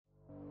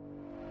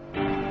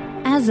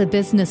As a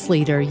business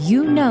leader,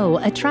 you know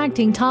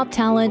attracting top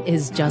talent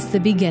is just the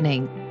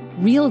beginning.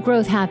 Real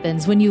growth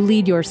happens when you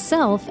lead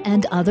yourself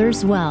and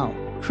others well,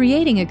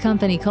 creating a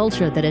company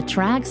culture that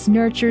attracts,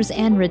 nurtures,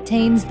 and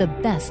retains the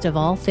best of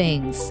all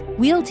things.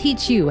 We'll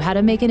teach you how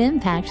to make an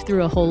impact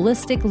through a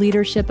holistic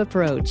leadership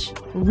approach,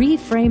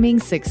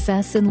 reframing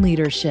success in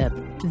leadership.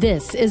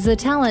 This is the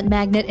Talent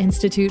Magnet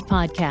Institute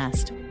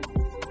podcast.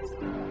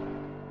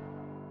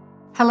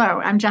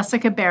 Hello, I'm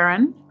Jessica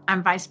Barron.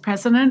 I'm Vice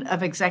President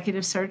of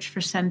Executive Search for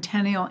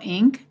Centennial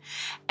Inc.,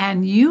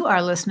 and you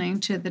are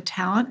listening to the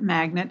Talent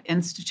Magnet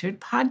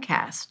Institute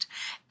podcast.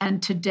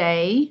 And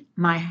today,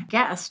 my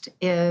guest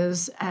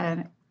is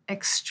an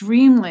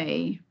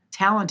extremely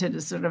talented,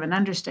 is sort of an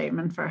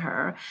understatement for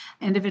her,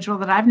 individual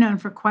that I've known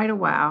for quite a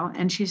while,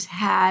 and she's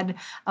had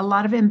a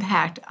lot of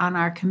impact on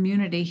our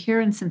community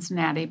here in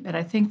Cincinnati, but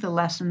I think the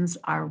lessons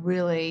are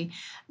really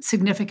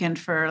significant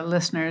for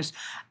listeners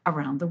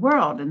around the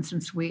world. And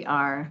since we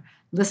are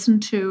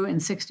listened to in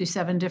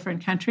 67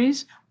 different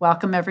countries,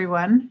 welcome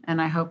everyone,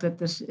 and I hope that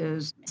this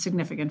is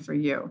significant for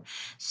you.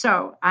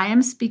 So I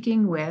am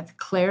speaking with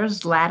Claire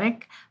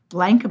Zlatic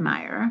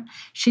Blankemeyer.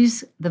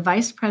 She's the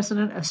Vice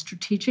President of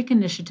Strategic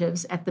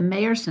Initiatives at the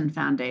Meyerson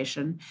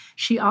Foundation.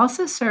 She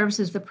also serves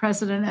as the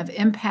President of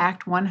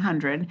Impact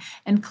 100,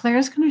 and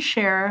Claire's going to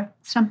share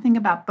something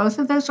about both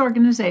of those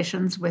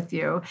organizations with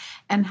you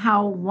and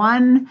how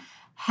one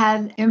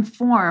had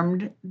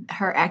informed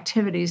her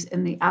activities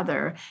in the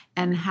other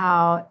and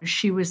how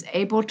she was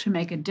able to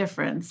make a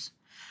difference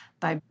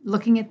by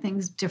looking at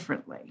things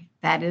differently.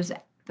 That is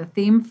the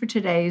theme for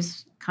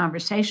today's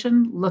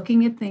conversation,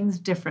 looking at things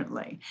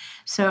differently.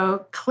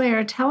 So,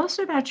 Claire, tell us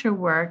about your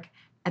work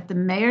at the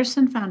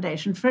Meyerson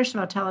Foundation. First of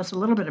all, tell us a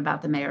little bit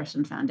about the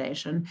Meyerson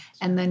Foundation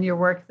and then your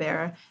work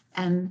there,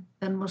 and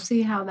then we'll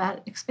see how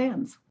that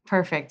expands.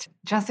 Perfect.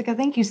 Jessica,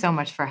 thank you so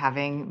much for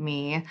having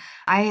me.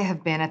 I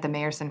have been at the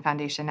Meyerson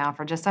Foundation now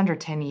for just under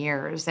 10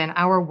 years, and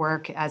our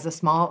work as a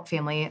small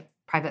family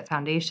private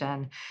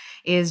foundation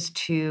is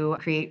to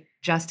create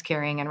just,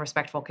 caring, and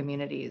respectful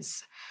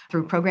communities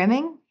through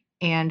programming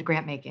and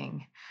grant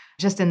making.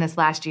 Just in this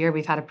last year,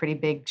 we've had a pretty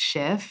big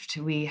shift.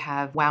 We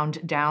have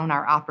wound down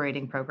our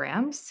operating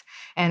programs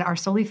and are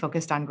solely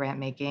focused on grant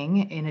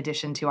making, in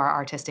addition to our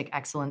Artistic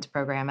Excellence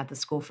program at the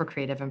School for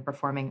Creative and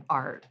Performing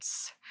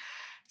Arts.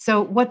 So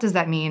what does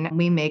that mean?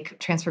 We make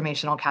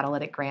transformational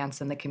catalytic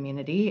grants in the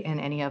community in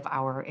any of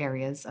our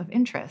areas of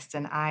interest.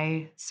 And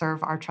I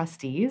serve our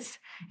trustees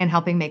in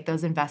helping make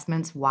those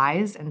investments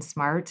wise and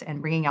smart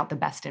and bringing out the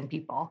best in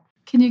people.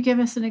 Can you give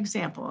us an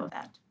example of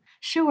that?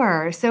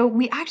 Sure. So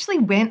we actually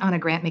went on a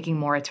grant-making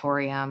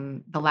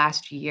moratorium the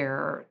last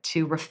year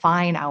to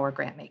refine our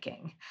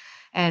grant-making.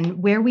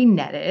 And where we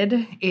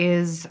netted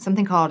is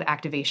something called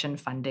activation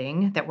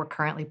funding that we're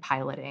currently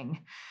piloting.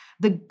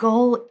 The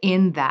goal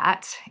in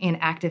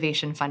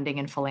activation funding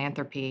and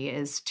philanthropy,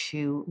 is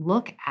to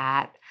look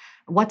at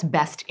what's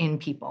best in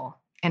people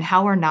and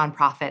how are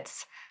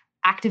nonprofits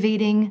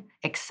activating,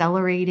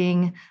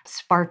 accelerating,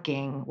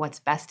 sparking what's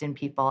best in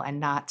people, and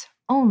not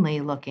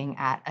only looking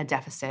at a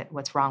deficit,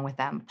 what's wrong with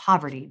them,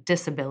 poverty,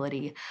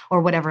 disability,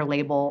 or whatever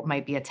label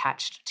might be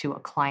attached to a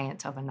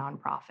client of a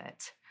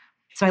nonprofit.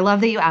 So I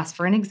love that you asked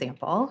for an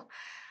example.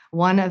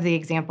 One of the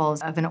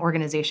examples of an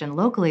organization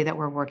locally that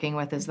we're working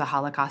with is the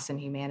Holocaust and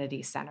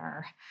Humanities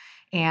Center.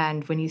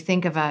 And when you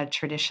think of a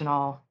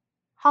traditional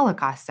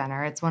Holocaust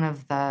center, it's one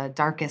of the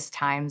darkest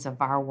times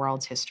of our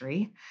world's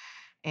history,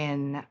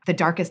 in the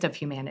darkest of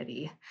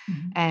humanity.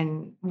 Mm-hmm.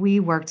 And we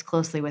worked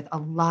closely with a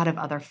lot of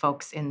other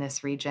folks in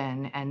this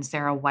region and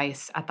Sarah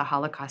Weiss at the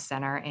Holocaust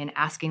Center in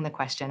asking the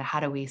question, how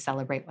do we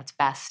celebrate what's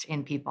best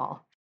in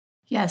people?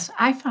 Yes,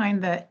 I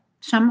find that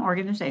some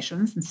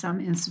organizations and some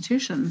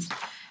institutions,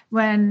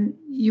 when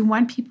you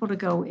want people to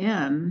go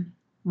in,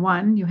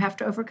 one, you have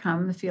to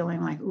overcome the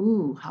feeling like,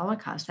 ooh,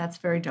 Holocaust, that's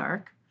very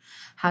dark.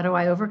 How do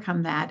I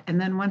overcome that? And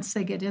then once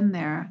they get in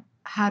there,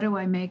 how do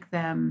I make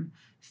them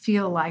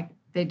feel like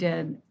they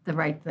did the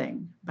right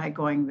thing by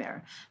going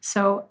there?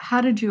 So how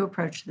did you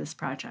approach this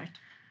project?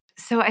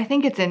 So I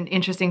think it's an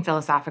interesting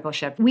philosophical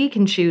shift. We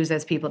can choose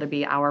as people to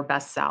be our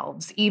best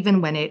selves,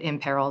 even when it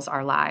imperils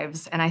our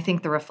lives. And I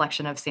think the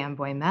reflection of Sam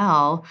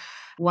Boymel,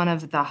 one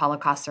of the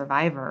Holocaust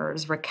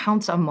survivors,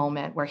 recounts a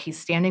moment where he's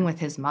standing with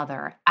his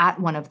mother at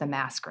one of the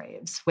mass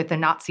graves with the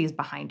Nazis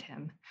behind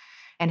him.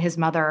 And his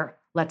mother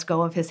lets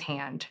go of his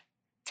hand,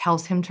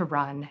 tells him to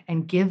run,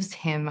 and gives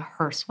him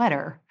her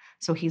sweater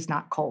so he's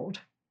not cold.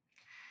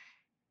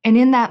 And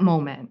in that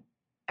moment,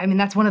 I mean,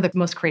 that's one of the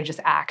most courageous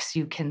acts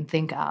you can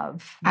think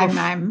of.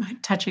 I'm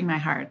touching my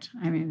heart.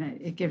 I mean,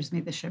 it gives me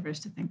the shivers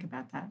to think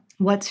about that.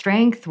 What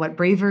strength, what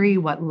bravery,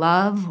 what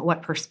love,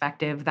 what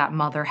perspective that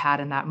mother had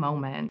in that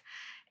moment.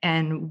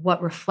 And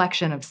what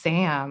reflection of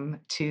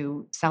Sam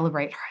to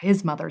celebrate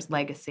his mother's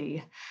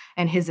legacy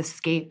and his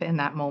escape in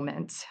that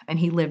moment. And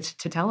he lived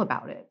to tell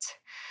about it.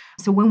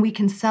 So when we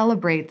can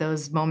celebrate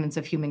those moments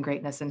of human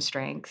greatness and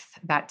strength,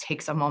 that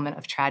takes a moment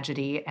of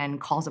tragedy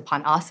and calls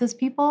upon us as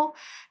people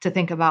to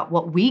think about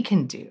what we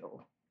can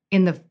do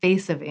in the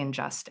face of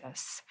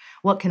injustice,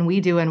 what can we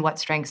do and what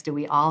strengths do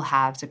we all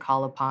have to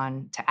call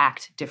upon to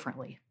act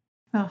differently?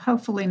 Well,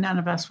 hopefully none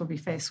of us will be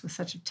faced with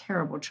such a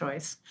terrible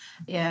choice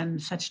in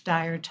such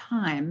dire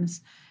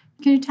times.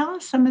 Can you tell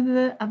us some of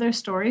the other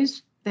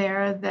stories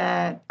there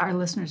that our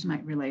listeners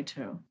might relate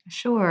to?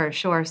 Sure.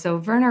 So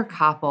Werner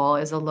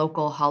Koppel is a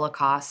local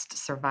Holocaust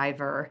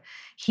survivor.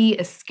 He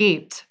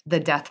escaped the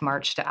death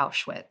march to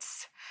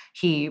Auschwitz.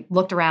 He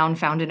looked around,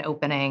 found an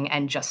opening,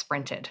 and just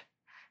sprinted.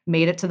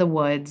 Made it to the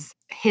woods,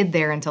 hid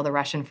there until the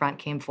Russian front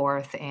came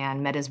forth,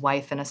 and met his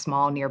wife in a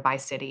small nearby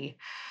city,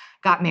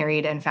 got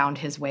married, and found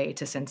his way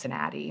to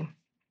Cincinnati.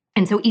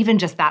 And so even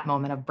just that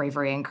moment of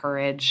bravery and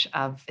courage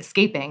of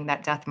escaping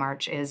that death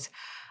march is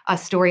a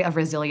story of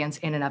resilience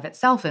in and of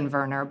itself in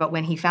Werner. But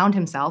when he found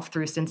himself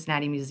through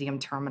Cincinnati Museum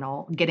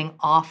Terminal, getting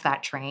off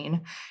that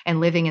train and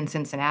living in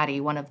Cincinnati,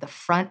 one of the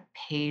front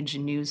page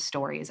news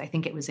stories, I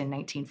think it was in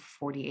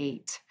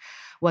 1948,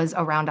 was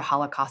around a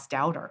Holocaust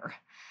doubter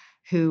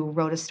who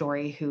wrote a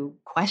story who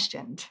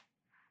questioned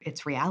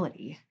its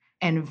reality.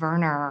 And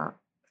Werner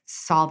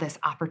saw this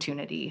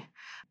opportunity,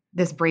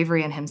 this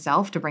bravery in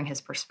himself to bring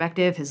his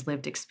perspective, his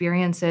lived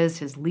experiences,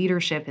 his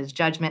leadership, his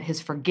judgment,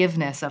 his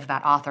forgiveness of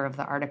that author of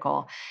the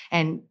article,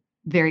 and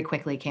very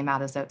quickly came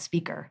out as a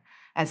speaker,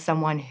 as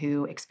someone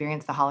who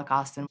experienced the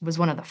Holocaust and was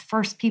one of the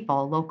first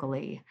people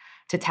locally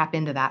to tap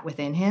into that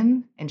within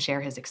him and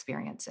share his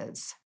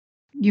experiences.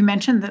 You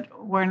mentioned that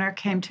Werner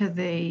came to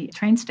the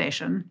train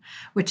station,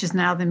 which is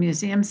now the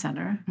Museum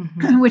Center,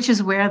 which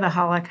is where the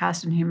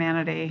Holocaust and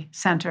Humanity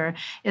Center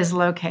is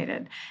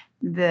located.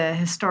 The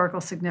historical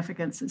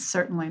significance is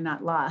certainly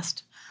not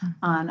lost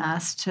on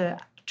us to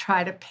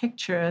try to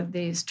picture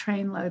these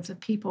trainloads of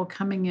people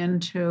coming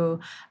into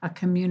a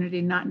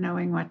community not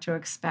knowing what to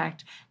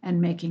expect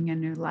and making a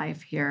new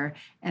life here.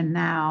 And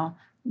now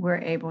we're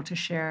able to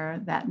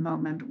share that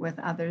moment with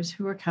others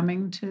who are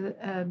coming to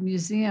a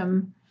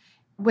museum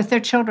with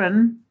their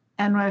children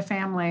and their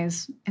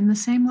families in the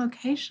same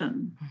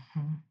location.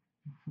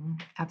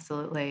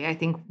 Absolutely. I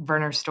think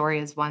Werner's story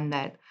is one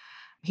that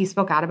he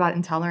spoke out about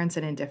intolerance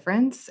and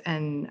indifference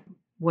and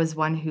was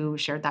one who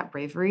shared that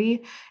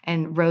bravery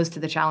and rose to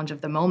the challenge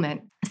of the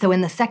moment. So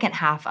in the second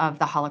half of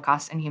the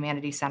Holocaust and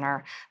Humanity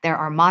Center, there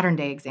are modern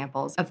day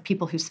examples of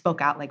people who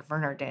spoke out like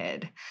Werner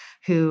did,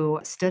 who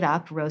stood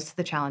up, rose to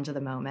the challenge of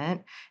the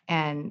moment,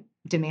 and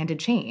demanded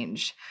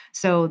change.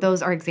 So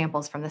those are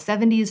examples from the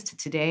 70s to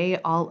today,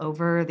 all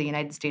over the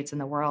United States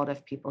and the world,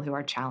 of people who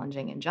are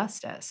challenging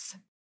injustice.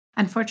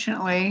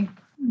 Unfortunately,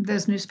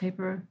 those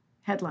newspaper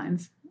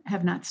headlines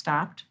have not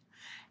stopped,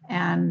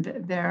 and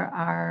there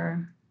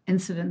are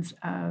incidents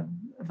of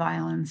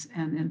violence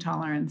and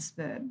intolerance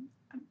that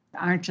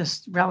aren't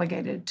just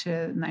relegated to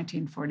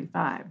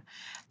 1945.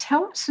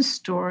 Tell us a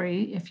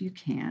story, if you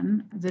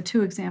can. The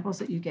two examples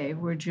that you gave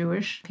were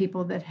Jewish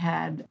people that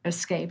had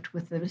escaped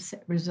with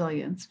the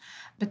resilience,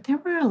 but there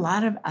were a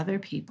lot of other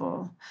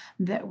people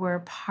that were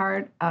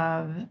part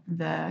of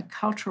the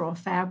cultural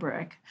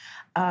fabric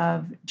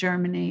of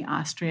Germany,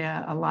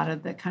 Austria, a lot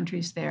of the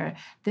countries there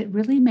that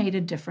really made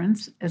a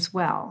difference as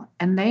well.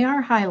 And they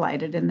are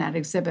highlighted in that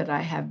exhibit.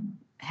 I have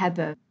had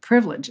the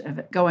privilege of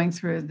going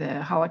through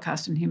the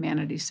Holocaust and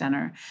Humanity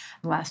Center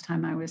the last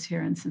time I was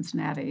here in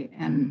Cincinnati.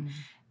 And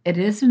it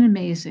is an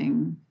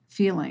amazing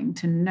feeling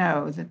to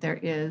know that there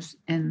is,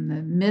 in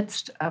the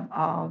midst of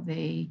all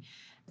the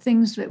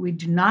things that we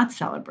do not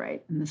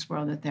celebrate in this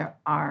world, that there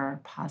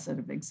are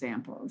positive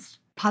examples.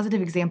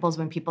 Positive examples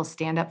when people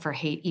stand up for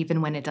hate,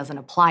 even when it doesn't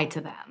apply to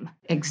them.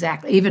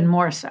 Exactly, even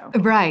more so.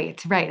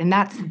 Right. And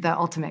that's the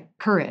ultimate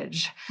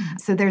courage.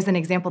 So there's an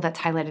example that's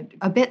highlighted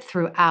a bit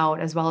throughout,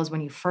 as well as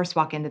when you first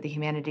walk into the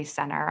Humanities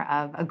Center,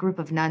 of a group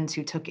of nuns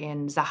who took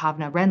in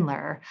Zahavna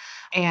Rendler.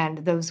 And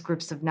those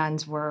groups of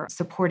nuns were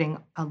supporting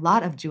a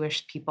lot of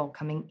Jewish people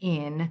coming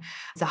in.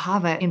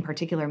 Zahava, in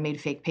particular, made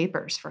fake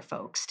papers for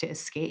folks to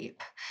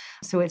escape.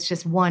 So it's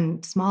just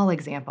one small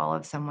example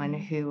of someone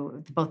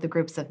who, both the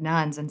groups of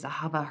nuns and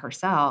Zahava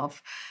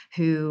herself,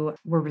 who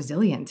were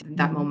resilient in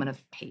that moment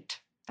of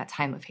hate, that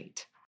time of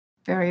hate.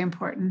 Very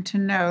important to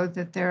know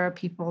that there are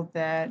people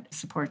that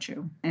support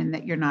you and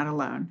that you're not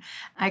alone.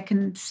 I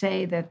can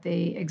say that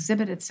the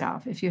exhibit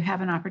itself, if you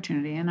have an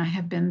opportunity, and I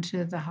have been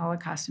to the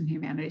Holocaust and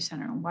Humanity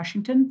Center in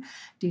Washington,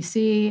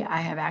 D.C. I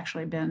have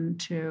actually been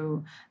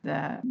to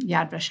the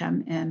Yad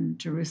Vashem in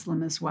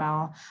Jerusalem as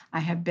well. I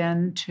have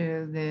been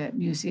to the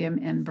museum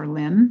in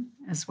Berlin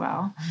as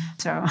well.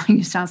 So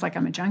it sounds like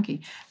I'm a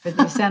junkie for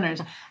these centers.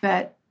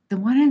 But the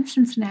one in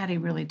Cincinnati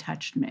really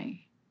touched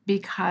me,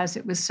 because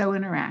it was so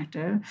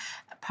interactive.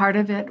 Part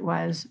of it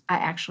was I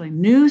actually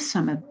knew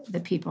some of the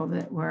people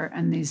that were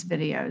in these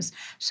videos,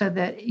 so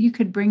that you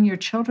could bring your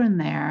children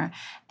there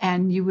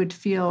and you would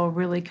feel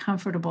really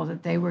comfortable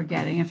that they were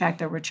getting, in fact,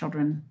 there were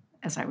children,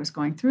 as I was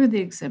going through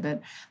the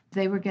exhibit,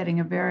 they were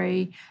getting a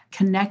very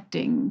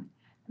connecting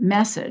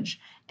message.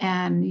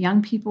 And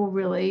young people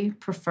really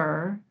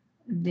prefer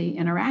the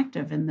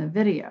interactive in the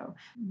video.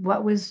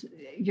 What was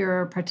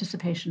your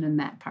participation in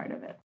that part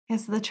of it? Yeah,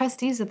 so the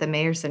trustees of the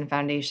Meyerson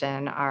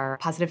Foundation are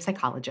positive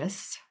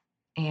psychologists.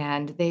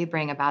 and they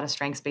bring about a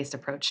strengths-based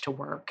approach to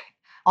work,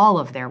 all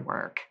of their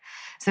work.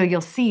 So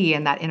you'll see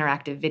in that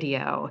interactive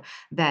video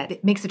that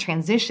it makes a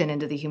transition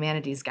into the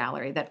humanities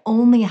gallery, that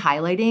only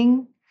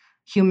highlighting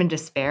human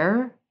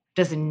despair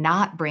does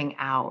not bring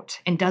out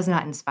and does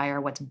not inspire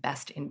what's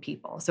best in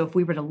people. So if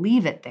we were to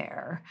leave it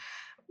there,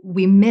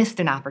 we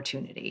missed an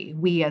opportunity.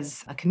 We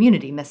as a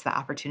community missed the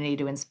opportunity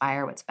to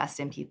inspire what's best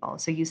in people.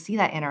 So you see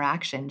that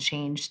interaction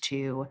change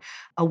to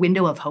a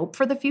window of hope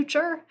for the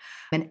future,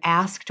 and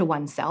ask to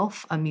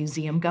oneself, a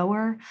museum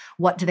goer,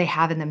 what do they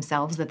have in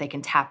themselves that they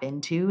can tap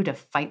into to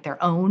fight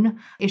their own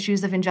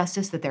issues of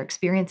injustice that they're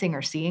experiencing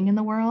or seeing in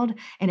the world.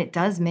 And it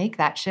does make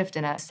that shift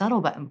in a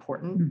subtle but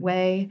important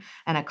way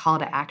and a call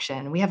to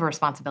action. We have a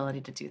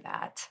responsibility to do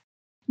that.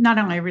 Not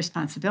only a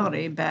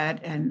responsibility,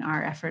 but in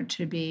our effort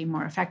to be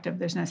more effective,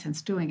 there's no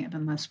sense doing it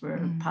unless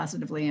we're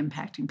positively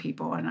impacting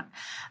people. And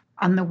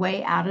on the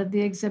way out of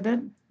the exhibit,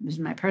 this is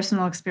my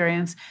personal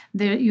experience,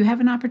 you have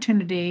an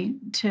opportunity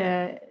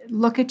to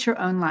look at your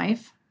own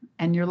life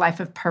and your life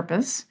of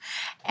purpose.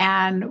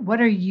 And what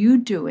are you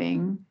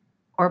doing,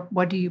 or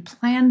what do you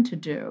plan to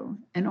do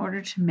in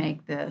order to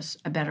make this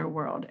a better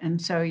world?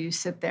 And so you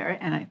sit there,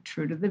 and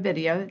true to the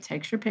video, it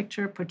takes your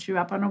picture, puts you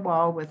up on a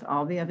wall with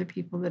all the other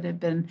people that have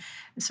been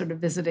sort of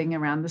visiting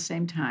around the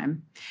same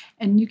time.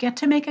 And you get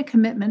to make a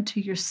commitment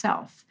to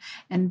yourself.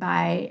 And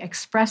by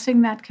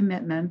expressing that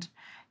commitment,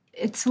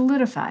 it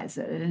solidifies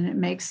it, and it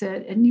makes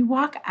it, and you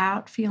walk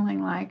out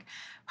feeling like,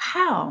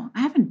 wow, I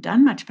haven't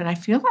done much, but I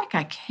feel like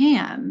I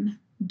can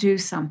do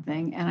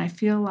something, and I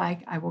feel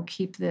like I will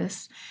keep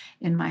this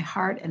in my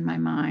heart and my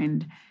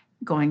mind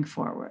going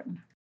forward.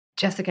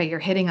 Jessica, you're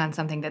hitting on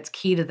something that's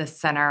key to the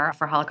Center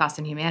for Holocaust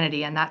and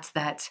Humanity, and that's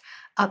that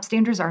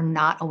upstanders are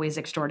not always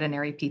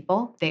extraordinary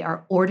people. They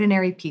are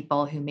ordinary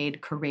people who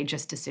made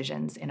courageous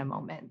decisions in a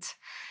moment.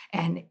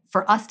 And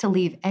for us to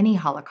leave any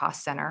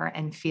Holocaust center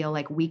and feel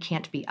like we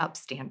can't be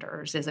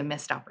upstanders is a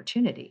missed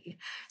opportunity.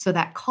 So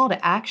that call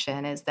to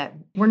action is that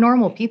we're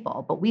normal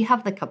people, but we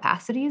have the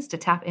capacities to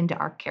tap into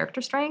our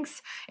character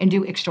strengths and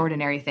do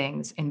extraordinary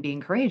things and being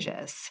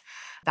courageous.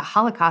 The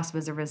Holocaust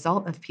was a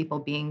result of people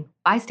being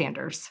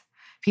bystanders,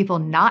 people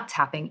not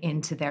tapping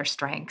into their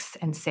strengths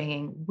and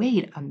saying,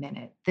 wait a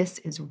minute, this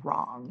is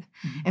wrong.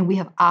 And we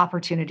have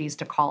opportunities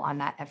to call on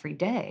that every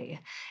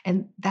day.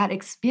 And that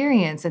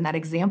experience and that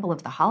example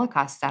of the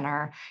Holocaust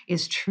Center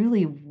is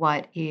truly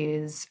what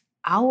is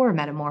our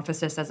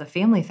metamorphosis as a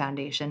family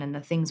foundation and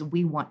the things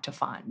we want to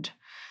fund,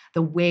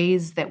 the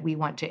ways that we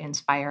want to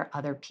inspire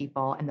other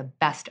people and the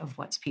best of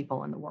what's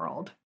people in the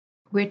world.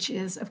 Which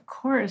is, of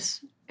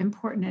course,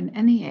 important in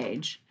any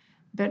age,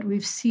 but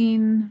we've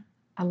seen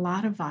a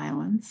lot of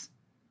violence,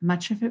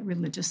 much of it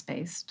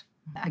religious-based,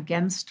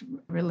 against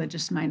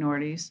religious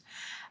minorities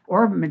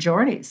or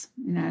majorities.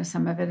 You know,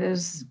 some of it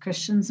is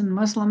Christians and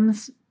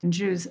Muslims and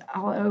Jews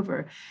all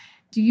over.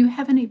 Do you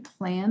have any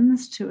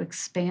plans to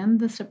expand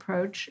this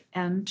approach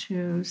and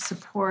to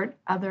support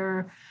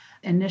other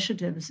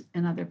initiatives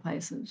in other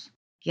places?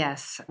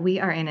 Yes, we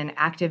are in an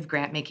active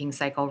grant-making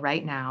cycle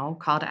right now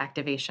called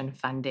Activation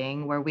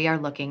Funding, where we are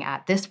looking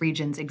at this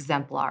region's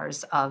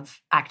exemplars of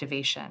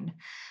activation.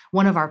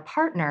 One of our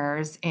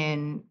partners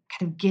in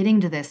kind of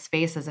getting to this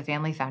space as a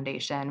family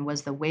foundation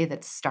was the way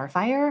that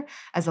Starfire,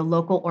 as a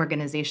local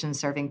organization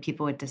serving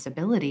people with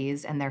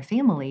disabilities and their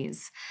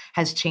families,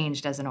 has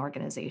changed as an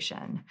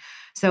organization.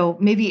 So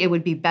maybe it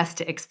would be best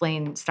to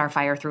explain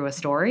Starfire through a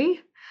story.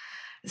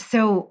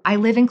 So I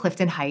live in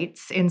Clifton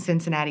Heights in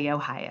Cincinnati,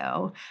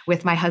 Ohio,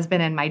 with my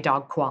husband and my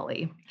dog,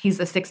 Quali. He's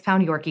a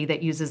 6-pound Yorkie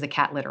that uses a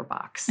cat litter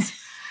box.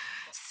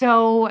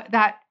 So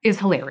that is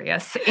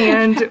hilarious.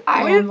 And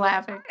I am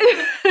laughing.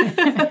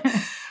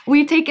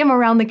 We take him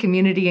around the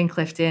community in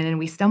Clifton, and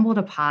we stumbled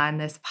upon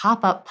this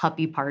pop-up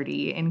puppy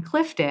party in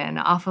Clifton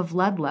off of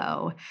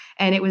Ludlow.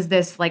 And it was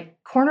this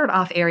like cornered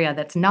off area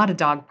that's not a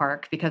dog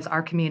park because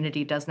our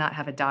community does not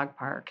have a dog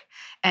park.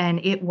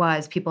 And it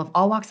was people of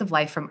all walks of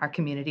life from our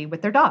community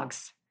with their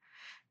dogs.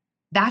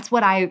 That's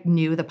what I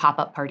knew the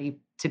pop-up party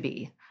to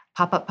be.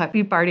 Pop-up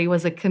puppy party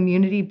was a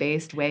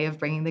community-based way of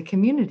bringing the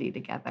community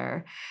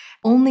together.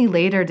 Only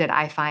later did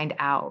I find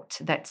out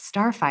that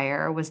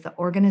Starfire was the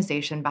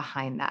organization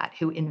behind that,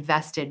 who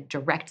invested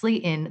directly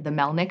in the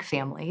Melnick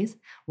families,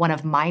 one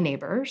of my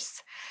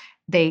neighbors.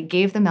 They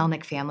gave the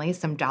Melnick families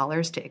some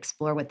dollars to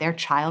explore what their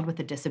child with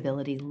a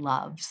disability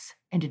loves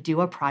and to do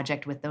a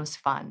project with those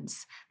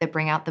funds that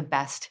bring out the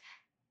best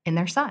in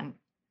their son.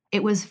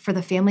 It was for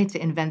the family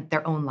to invent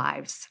their own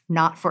lives,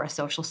 not for a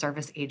social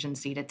service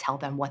agency to tell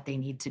them what they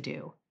need to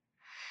do.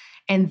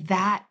 And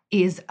that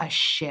is a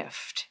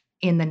shift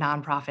in the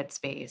nonprofit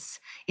space.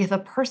 If a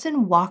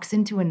person walks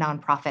into a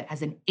nonprofit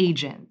as an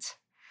agent,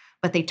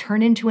 but they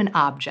turn into an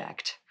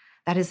object,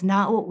 that is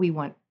not what we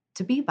want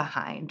to be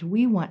behind.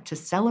 We want to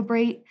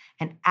celebrate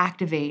and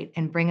activate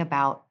and bring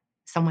about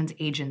someone's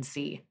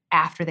agency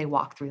after they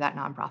walk through that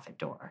nonprofit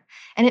door.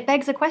 And it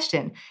begs a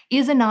question,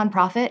 is a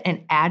nonprofit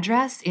an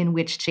address in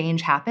which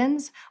change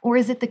happens, or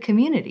is it the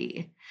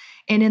community?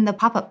 And in the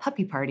pop-up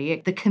puppy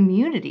party, the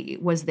community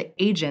was the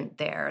agent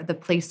there, the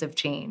place of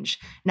change,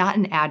 not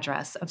an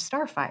address of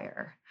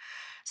Starfire.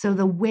 So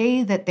the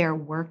way that they're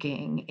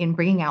working in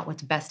bringing out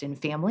what's best in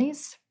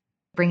families,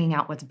 bringing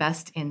out what's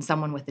best in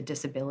someone with a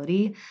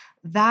disability,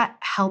 that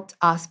helped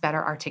us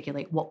better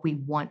articulate what we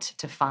want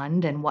to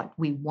fund and what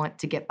we want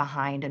to get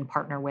behind and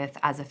partner with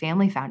as a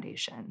family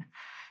foundation.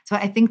 So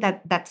I think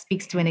that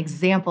speaks to an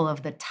example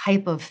of the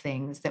type of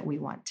things that we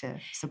want to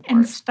support.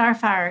 And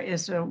Starfire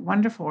is a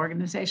wonderful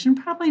organization,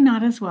 probably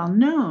not as well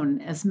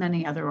known as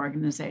many other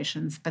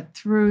organizations, but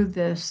through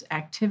this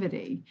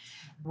activity,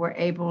 we're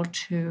able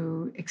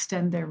to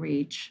extend their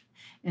reach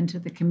into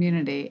the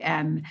community.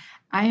 And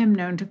I am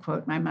known to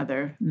quote my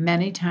mother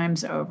many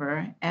times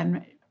over.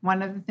 And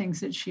one of the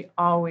things that she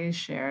always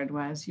shared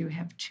was, "You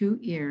have 2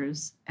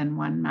 ears and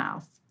 1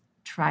 mouth.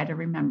 Try to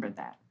remember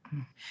that."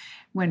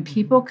 When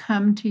people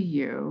come to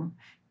you,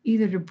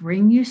 either to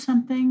bring you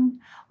something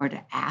or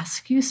to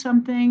ask you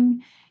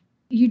something,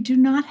 you do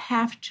not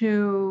have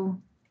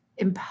to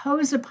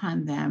impose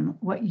upon them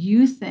what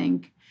you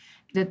think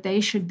that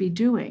they should be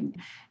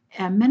doing.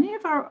 And many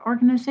of our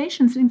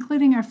organizations,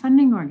 including our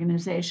funding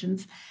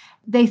organizations,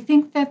 they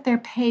think that they're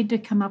paid to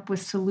come up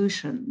with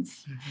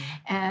solutions.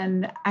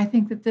 And I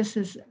think that this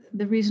is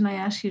the reason I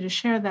asked you to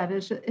share that,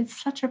 is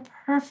it's such a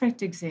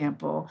perfect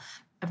example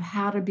of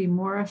how to be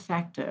more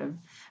effective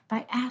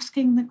by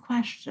asking the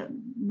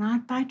question,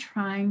 not by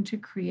trying to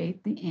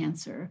create the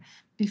answer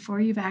before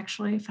you've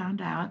actually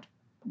found out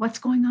what's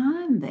going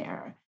on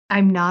there.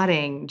 I'm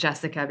nodding,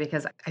 Jessica,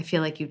 because I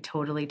feel like you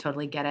totally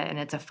get it. And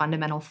it's a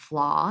fundamental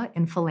flaw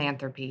in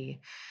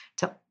philanthropy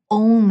to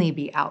only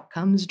be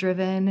outcomes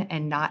driven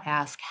and not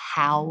ask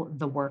how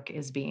the work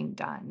is being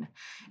done.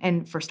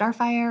 And for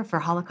Starfire, for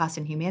Holocaust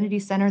and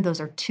Humanities Center, those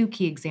are 2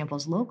 key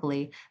examples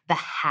locally. The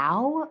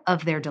how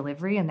of their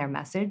delivery and their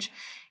message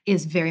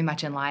is very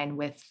much in line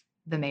with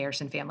the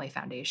Mayerson Family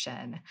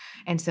Foundation.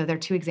 And so they're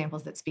 2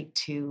 examples that speak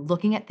to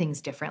looking at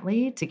things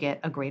differently to get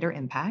a greater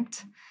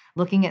impact,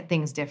 looking at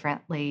things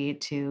differently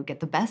to get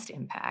the best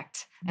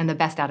impact and the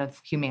best out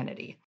of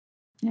humanity.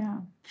 Yeah.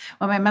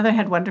 Well, my mother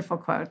had wonderful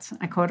quotes.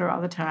 I quote her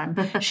all the time.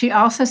 She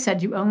also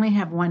said, "You only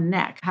have 1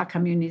 neck. How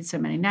come you need so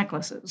many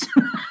necklaces?"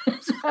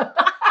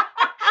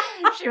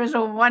 She was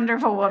a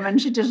wonderful woman.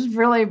 She just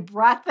really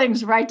brought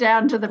things right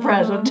down to the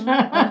present.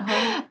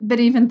 But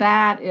even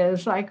that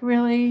is like,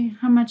 really,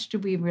 how much do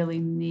we really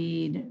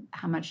need?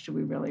 How much do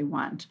we really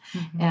want?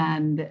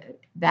 And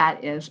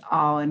that is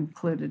all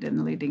included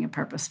in leading a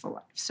purposeful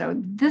life. So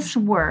this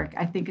work,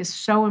 I think, is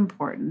so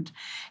important.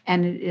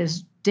 And it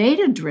is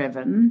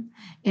data-driven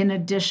in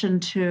addition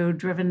to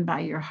driven by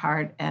your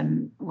heart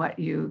and what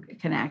you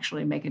can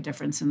actually make a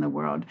difference in the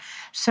world.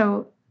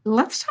 So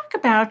let's talk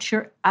about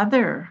your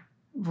other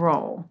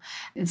role.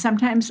 And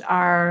sometimes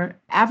our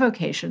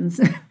avocations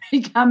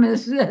become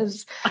as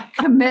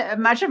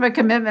much of a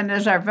commitment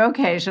as our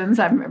vocations.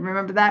 I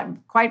remember that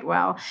quite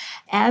well.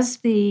 As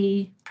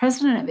the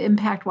president of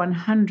Impact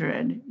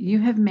 100,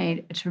 you have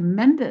made a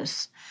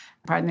tremendous,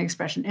 pardon the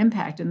expression,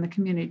 impact in the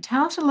community.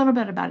 Tell us a little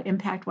bit about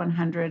Impact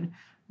 100,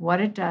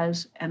 what it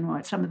does, and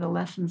what some of the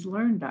lessons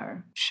learned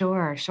are.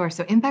 Sure.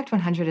 So Impact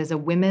 100 is a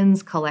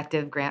women's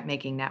collective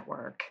grant-making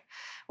network.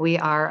 We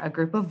are a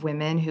group of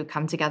women who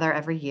come together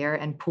every year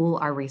and pool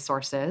our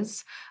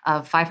resources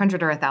of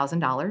 $500 or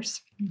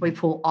 $1,000. We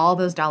pool all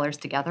those dollars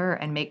together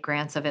and make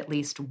grants of at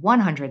least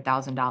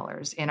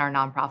 $100,000 in our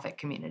nonprofit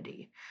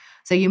community.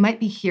 So you might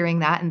be hearing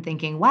that and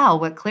thinking, wow,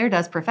 what Claire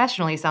does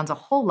professionally sounds a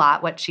whole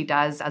lot what she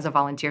does as a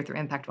volunteer through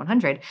Impact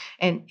 100.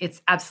 And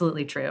it's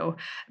absolutely true.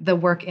 The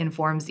work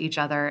informs each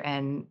other,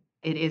 and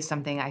it is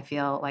something I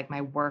feel like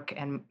my work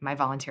and my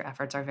volunteer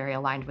efforts are very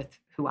aligned with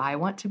who I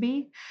want to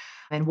be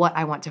and what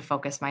I want to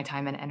focus my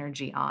time and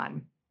energy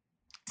on.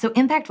 So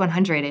Impact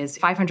 100 is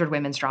 500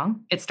 women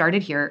strong. It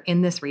started here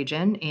in this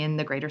region, in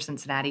the greater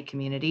Cincinnati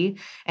community,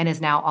 and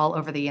is now all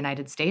over the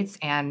United States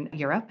and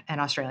Europe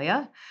and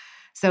Australia.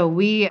 So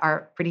we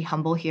are pretty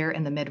humble here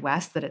in the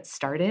Midwest that it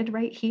started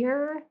right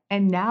here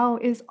and now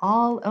is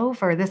all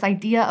over. This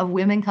idea of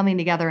women coming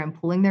together and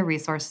pooling their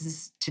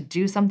resources to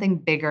do something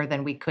bigger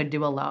than we could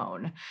do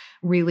alone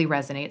really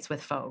resonates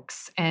with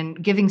folks.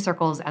 And giving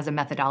circles as a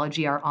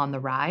methodology are on the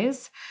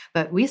rise,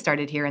 but we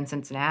started here in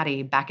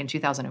Cincinnati back in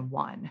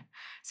 2001.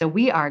 So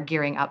we are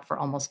gearing up for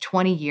almost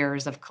 20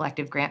 years of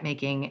collective grant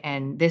making,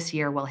 and this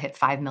year we'll hit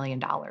 $5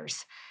 million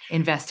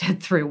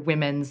invested through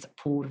women's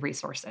pooled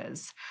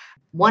resources.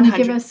 Can you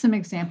give us some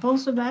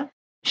examples of that?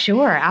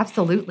 Sure,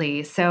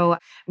 absolutely. So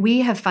we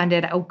have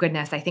funded,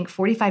 I think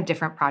 45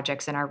 different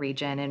projects in our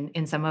region and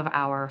in some of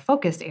our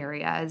focused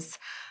areas.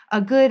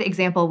 A good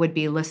example would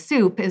be La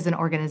Soup is an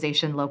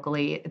organization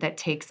locally that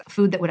takes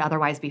food that would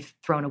otherwise be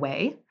thrown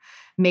away,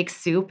 make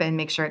soup and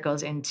make sure it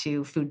goes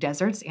into food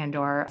deserts and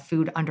or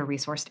food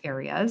under-resourced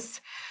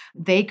areas.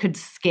 They could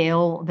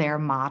scale their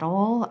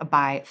model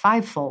by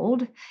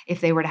 5-fold if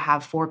they were to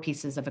have 4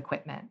 pieces of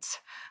equipment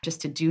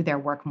just to do their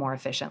work more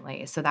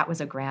efficiently. So that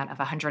was a grant of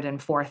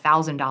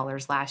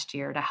 $104,000 last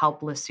year to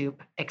help Le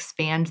Soup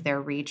expand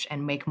their reach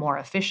and make more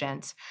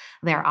efficient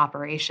their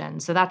operation.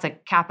 So that's a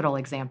capital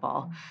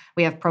example.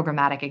 We have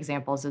programmatic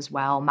examples as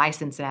well. My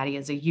Cincinnati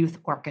is a youth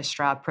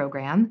orchestra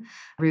program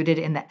rooted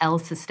in the El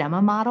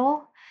Sistema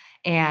model.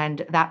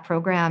 And that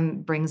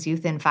program brings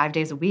youth in 5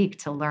 days a week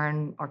to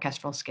learn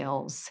orchestral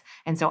skills.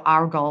 And so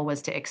our goal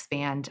was to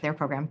expand their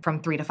program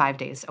from 3 to 5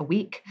 days a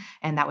week.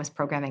 And that was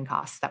programming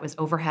costs. That was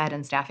overhead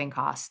and staffing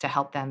costs to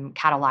help them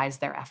catalyze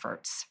their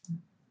efforts.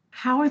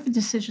 How are the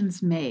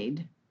decisions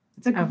made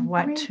of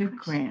what to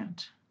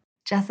grant?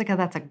 Jessica,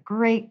 that's a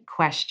great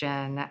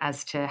question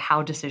as to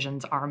how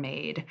decisions are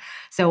made.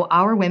 So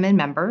our women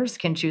members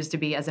can choose to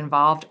be as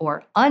involved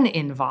or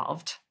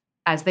uninvolved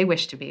as they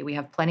wish to be. We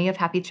have plenty of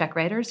happy check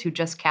writers who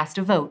just cast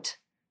a vote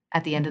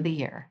at the end of the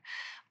year.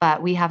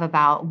 But we have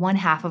about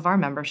 1/2 of our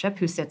membership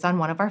who sits on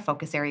one of our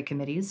focus area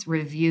committees,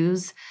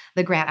 reviews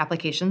the grant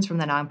applications from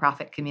the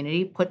nonprofit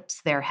community,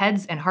 puts their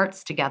heads and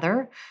hearts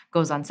together,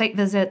 goes on site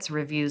visits,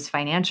 reviews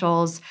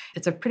financials.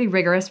 It's a pretty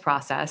rigorous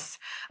process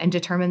and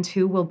determines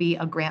who will be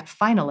a grant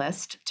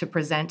finalist to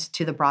present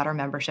to the broader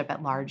membership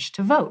at large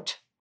to vote.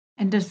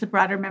 And does the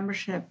broader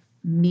membership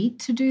meet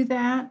to do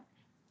that?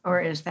 Or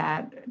is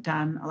that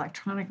done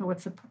electronically?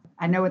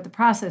 I know what the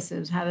process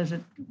is. How does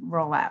it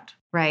roll out?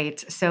 Right.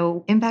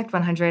 So Impact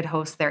 100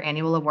 hosts their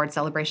annual award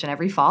celebration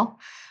every fall.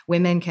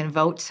 Women can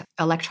vote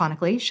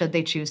electronically should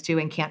they choose to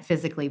and can't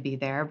physically be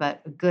there,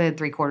 but a good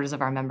 3/4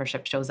 of our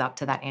membership shows up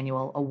to that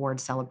annual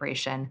award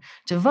celebration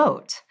to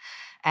vote.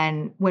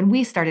 And when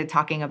we started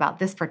talking about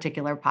this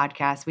particular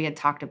podcast, we had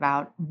talked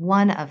about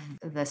one of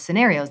the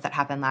scenarios that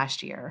happened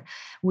last year.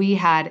 We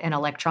had an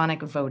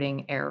electronic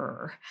voting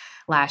error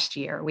last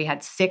year. We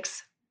had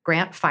 6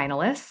 grant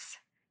finalists,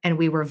 and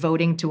we were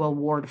voting to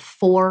award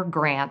 4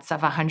 grants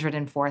of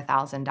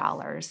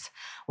 $104,000.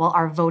 Well,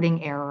 our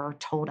voting error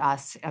told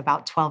us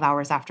about 12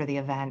 hours after the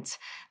event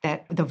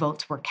that the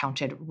votes were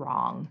counted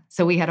wrong.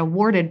 So we had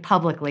awarded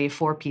publicly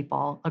 4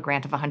 people a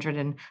grant of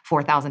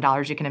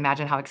 $104,000. You can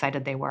imagine how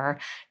excited they were.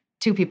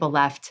 2 people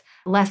left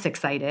less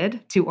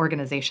excited, 2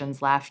 organizations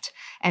left,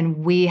 and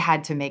we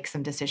had to make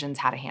some decisions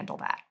how to handle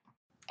that.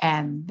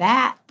 And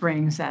that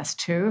brings us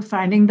to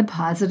finding the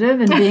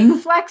positive and being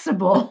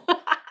flexible.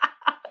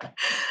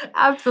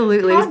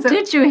 Absolutely. How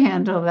did you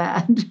handle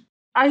that?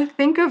 I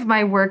think of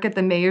my work at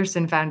the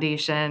Mayerson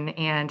Foundation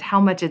and how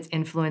much it's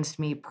influenced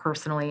me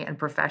personally and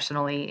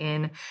professionally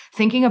in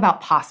thinking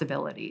about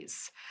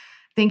possibilities,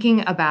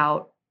 thinking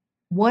about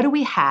what do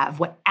we have,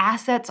 what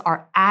assets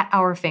are at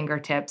our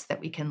fingertips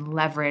that we can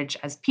leverage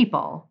as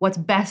people, what's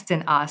best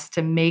in us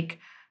to make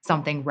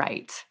something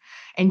right.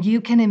 And you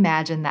can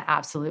imagine the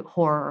absolute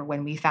horror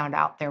when we found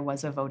out there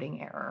was a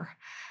voting error.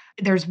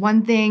 There's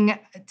one thing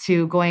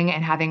to going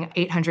and having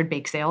 800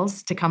 bake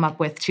sales to come up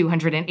with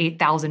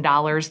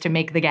 $208,000 to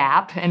make the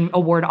gap and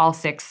award all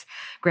 6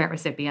 grant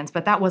recipients,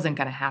 but that wasn't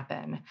going to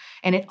happen.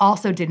 And it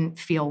also didn't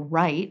feel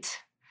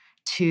right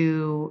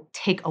to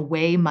take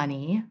away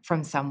money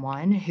from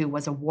someone who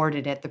was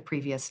awarded it the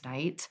previous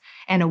night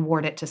and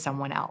award it to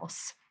someone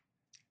else.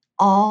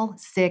 All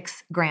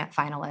 6 grant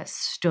finalists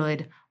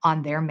stood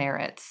on their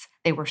merits.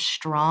 They were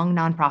strong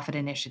nonprofit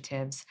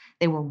initiatives.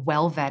 They were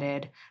well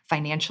vetted,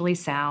 financially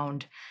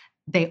sound.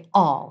 They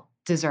all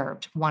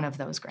deserved one of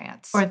those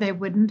grants. Or they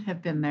wouldn't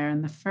have been there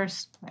in the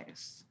first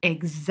place.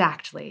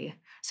 Exactly.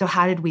 So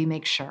how did we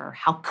make sure?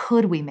 How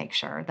could we make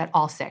sure that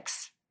all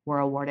 6 were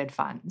awarded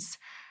funds?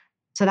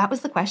 So that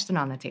was the question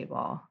on the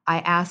table. I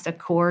asked a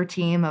core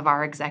team of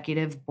our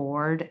executive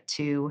board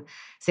to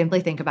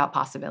simply think about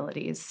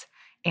possibilities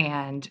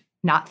and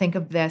not think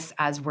of this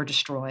as we're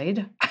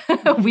destroyed.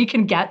 We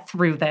can get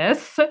through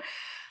this.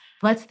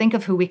 Let's think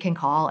of who we can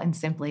call and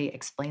simply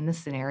explain the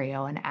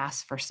scenario and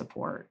ask for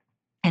support.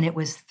 And it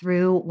was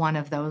through one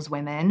of those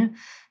women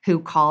who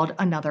called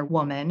another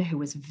woman who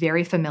was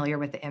very familiar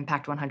with the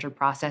Impact 100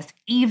 process,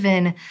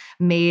 even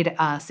made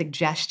a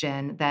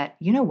suggestion that,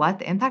 you know what,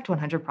 the Impact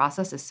 100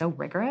 process is so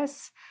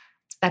rigorous,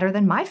 it's better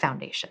than my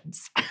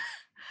foundations.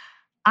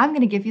 I'm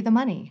going to give you the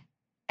money.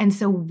 And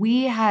so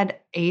we had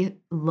a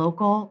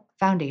local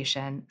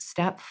foundation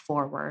step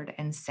forward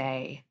and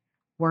say,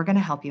 we're going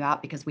to help you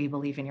out because we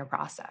believe in your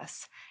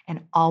process.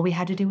 And all we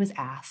had to do was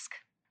ask.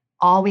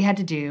 All we had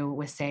to do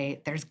was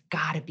say, there's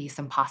got to be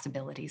some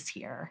possibilities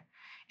here.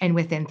 And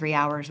within 3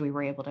 hours, we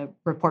were able to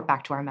report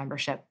back to our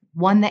membership,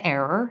 1, the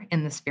error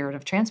in the spirit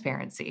of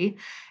transparency,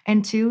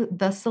 and 2,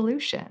 the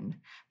solution,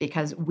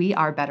 because we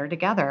are better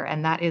together.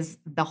 And that is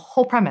the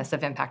whole premise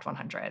of Impact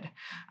 100.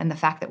 And the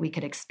fact that we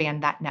could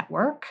expand that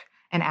network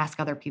and ask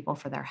other people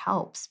for their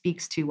help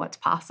speaks to what's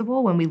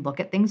possible when we look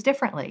at things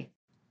differently.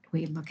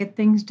 We look at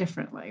things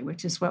differently,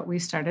 which is what we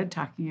started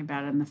talking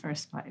about in the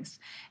first place.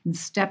 And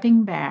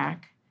stepping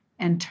back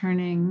and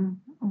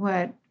turning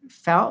what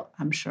felt,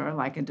 I'm sure,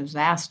 like a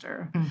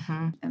disaster.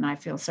 Mm-hmm. And I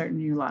feel certain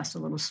you lost a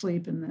little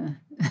sleep in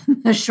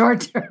the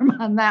short term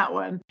on that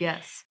one.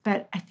 Yes.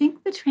 But I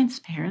think the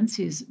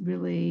transparency is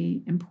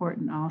really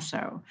important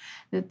also,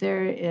 that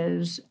there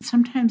is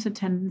sometimes a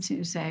tendency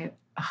to say,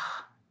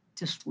 oh,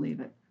 just leave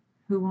it.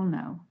 Who will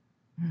know?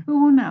 Mm-hmm.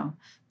 Who will know?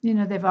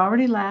 They've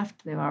already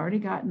left. They've already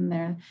gotten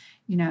there,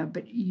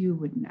 but you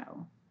would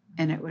know.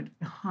 And it would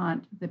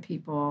haunt the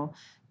people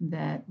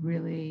that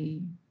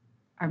really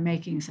are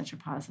making such a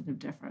positive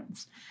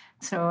difference.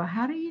 So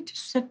how do you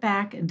just sit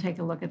back and take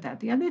a look at that?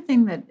 The other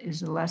thing that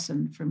is a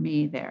lesson for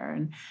me there,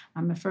 and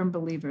I'm a firm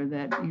believer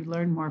that you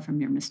learn more from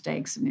your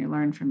mistakes than you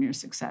learn from your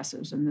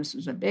successes, and this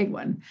is a big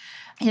one,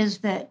 is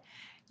that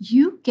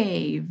you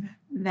gave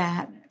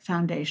that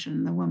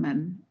foundation, the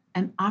woman,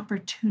 an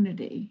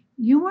opportunity.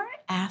 You weren't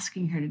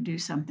asking her to do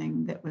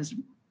something that was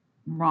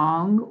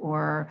wrong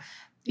or,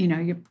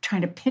 you're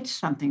trying to pitch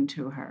something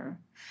to her.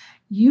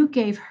 You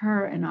gave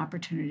her an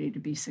opportunity to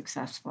be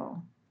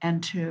successful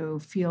and to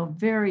feel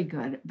very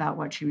good about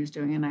what she was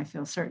doing. And I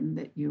feel certain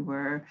that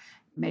you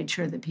made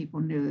sure that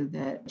people knew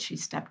that she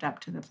stepped up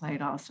to the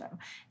plate also.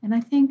 And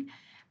I think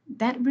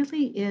that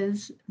really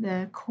is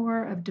the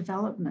core of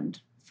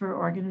development for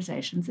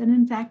organizations, and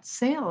in fact,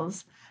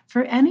 sales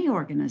for any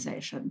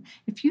organization.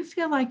 If you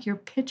feel like you're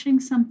pitching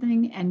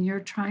something and you're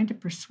trying to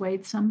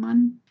persuade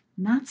someone,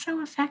 not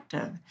so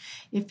effective.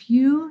 If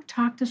you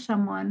talk to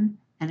someone,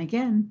 and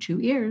again, 2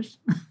 ears,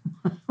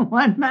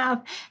 one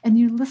mouth, and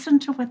you listen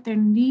to what their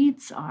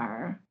needs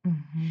are,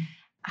 mm-hmm.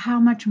 how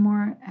much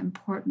more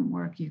important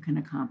work you can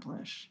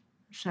accomplish.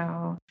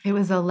 So it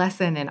was a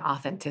lesson in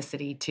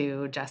authenticity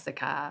too,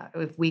 Jessica.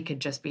 If we could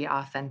just be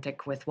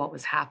authentic with what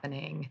was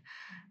happening,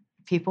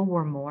 people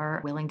were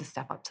more willing to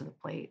step up to the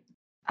plate.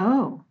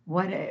 Oh,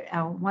 what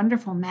a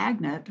wonderful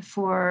magnet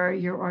for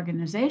your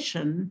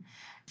organization,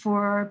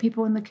 for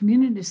people in the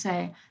community to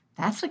say,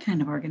 that's the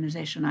kind of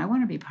organization I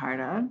want to be part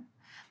of.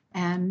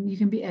 And you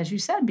can be, as you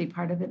said, be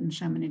part of it in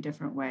so many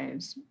different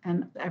ways.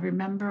 And I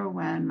remember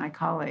when my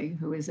colleague,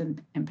 who is in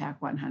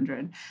Impact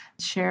 100,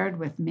 shared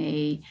with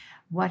me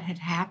what had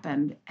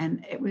happened.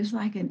 And it was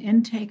like an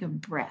intake of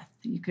breath.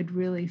 You could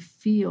really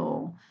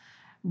feel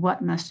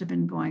what must have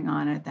been going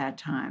on at that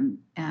time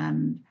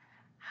and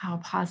how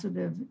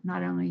positive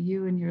not only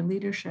you and your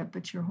leadership,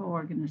 but your whole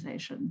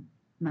organization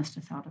must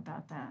have felt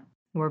about that.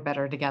 We're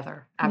better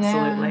together.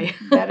 Absolutely.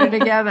 Yeah, better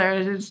together.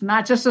 It's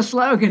not just a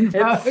slogan,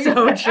 folks. It's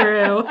so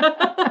true.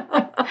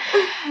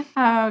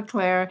 Oh,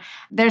 Claire.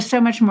 There's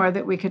so much more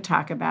that we could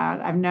talk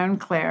about. I've known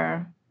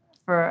Claire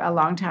for a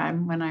long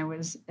time when I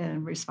was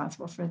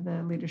responsible for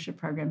the leadership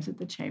programs at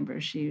the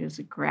Chamber. She is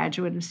a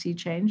graduate of Sea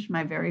Change,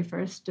 my very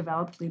first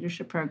developed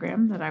leadership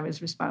program that I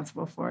was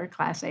responsible for,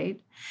 Class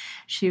 8.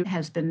 She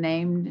has been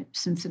named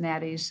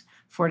Cincinnati's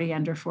 40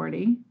 Under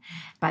 40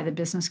 by the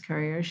Business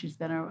Courier. She's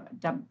been a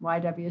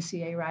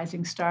YWCA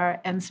Rising Star.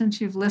 And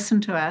since you've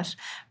listened to us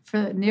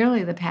for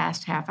nearly the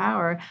past half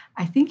hour,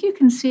 I think you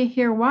can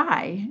hear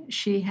why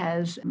she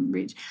has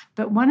reached.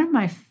 But one of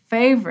my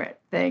favorite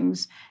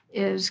things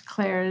is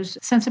Claire's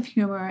sense of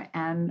humor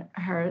and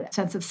her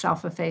sense of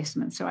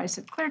self-effacement. So I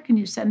said, Claire, can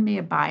you send me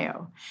a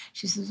bio?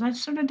 She says, I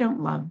sort of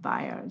don't love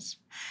bios.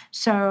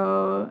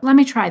 So let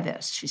me try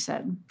this, she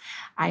said.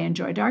 I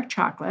enjoy dark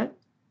chocolate.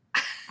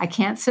 I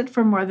can't sit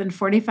for more than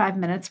 45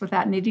 minutes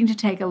without needing to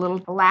take a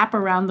little lap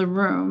around the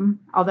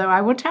room, although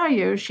I will tell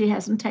you she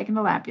hasn't taken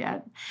a lap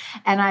yet.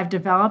 And I've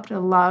developed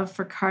a love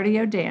for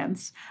cardio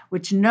dance,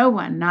 which no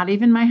one, not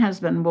even my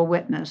husband, will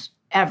witness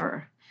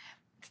ever.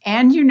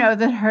 And you know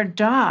that her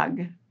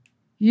dog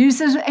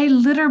uses a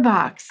litter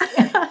box.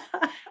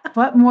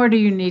 What more do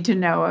you need to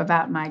know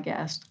about my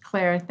guest?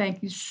 Claire,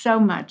 thank you so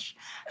much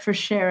for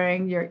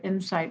sharing your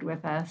insight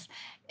with us,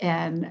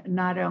 and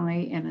not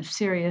only in a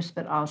serious,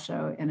 but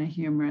also in a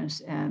humorous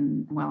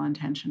and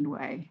well-intentioned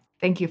way.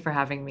 Thank you for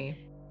having me.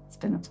 It's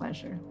been a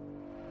pleasure.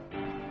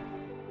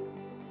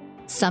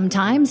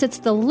 Sometimes it's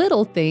the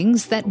little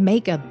things that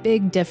make a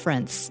big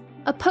difference.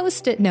 A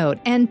Post-it note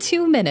and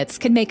 2 minutes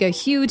can make a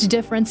huge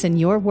difference in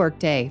your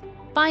workday.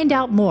 Find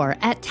out more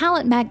at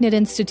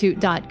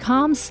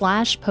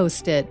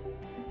talentmagnetinstitute.com/post-it.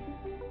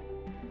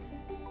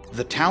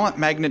 The Talent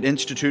Magnet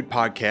Institute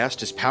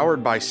podcast is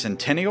powered by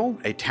Centennial,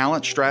 a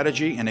talent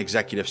strategy and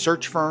executive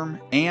search firm,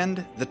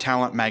 and the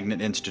Talent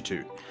Magnet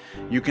Institute.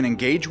 You can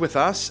engage with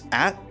us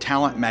at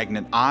Talent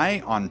Magnet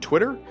I on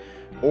Twitter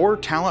or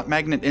Talent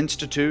Magnet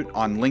Institute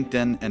on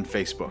LinkedIn and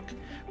Facebook.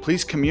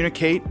 Please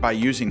communicate by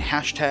using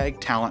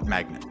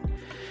 #TalentMagnet.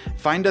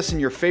 Find us in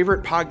your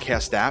favorite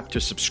podcast app to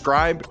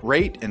subscribe,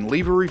 rate, and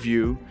leave a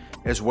review,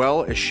 as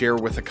well as share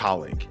with a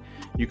colleague.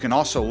 You can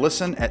also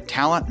listen at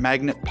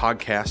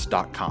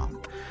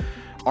talentmagnetpodcast.com.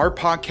 Our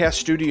podcast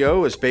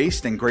studio is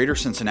based in Greater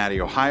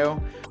Cincinnati,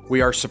 Ohio.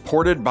 We are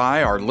supported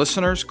by our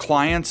listeners,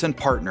 clients, and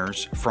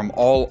partners from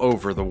all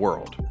over the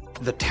world.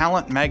 The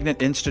Talent Magnet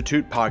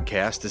Institute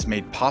podcast is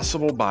made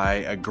possible by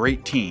a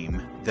great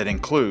team that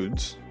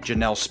includes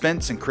Janelle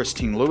Spence and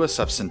Christine Lewis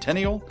of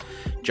Centennial,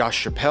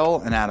 Josh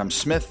Chappelle and Adam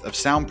Smith of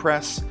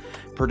SoundPress,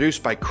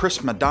 Produced by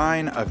Chris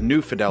Medine of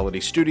New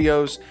Fidelity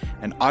Studios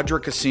and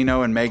Audra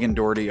Casino and Megan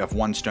Doherty of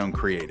One Stone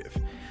Creative.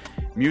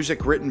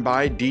 Music written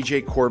by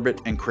DJ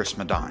Corbett and Chris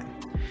Medine.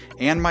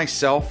 And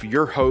myself,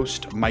 your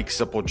host, Mike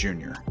Sipple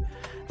Jr.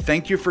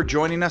 Thank you for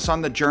joining us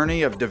on the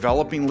journey of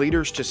developing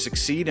leaders to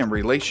succeed in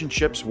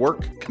relationships,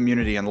 work,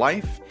 community, and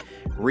life,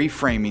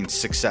 reframing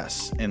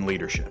success in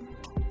leadership.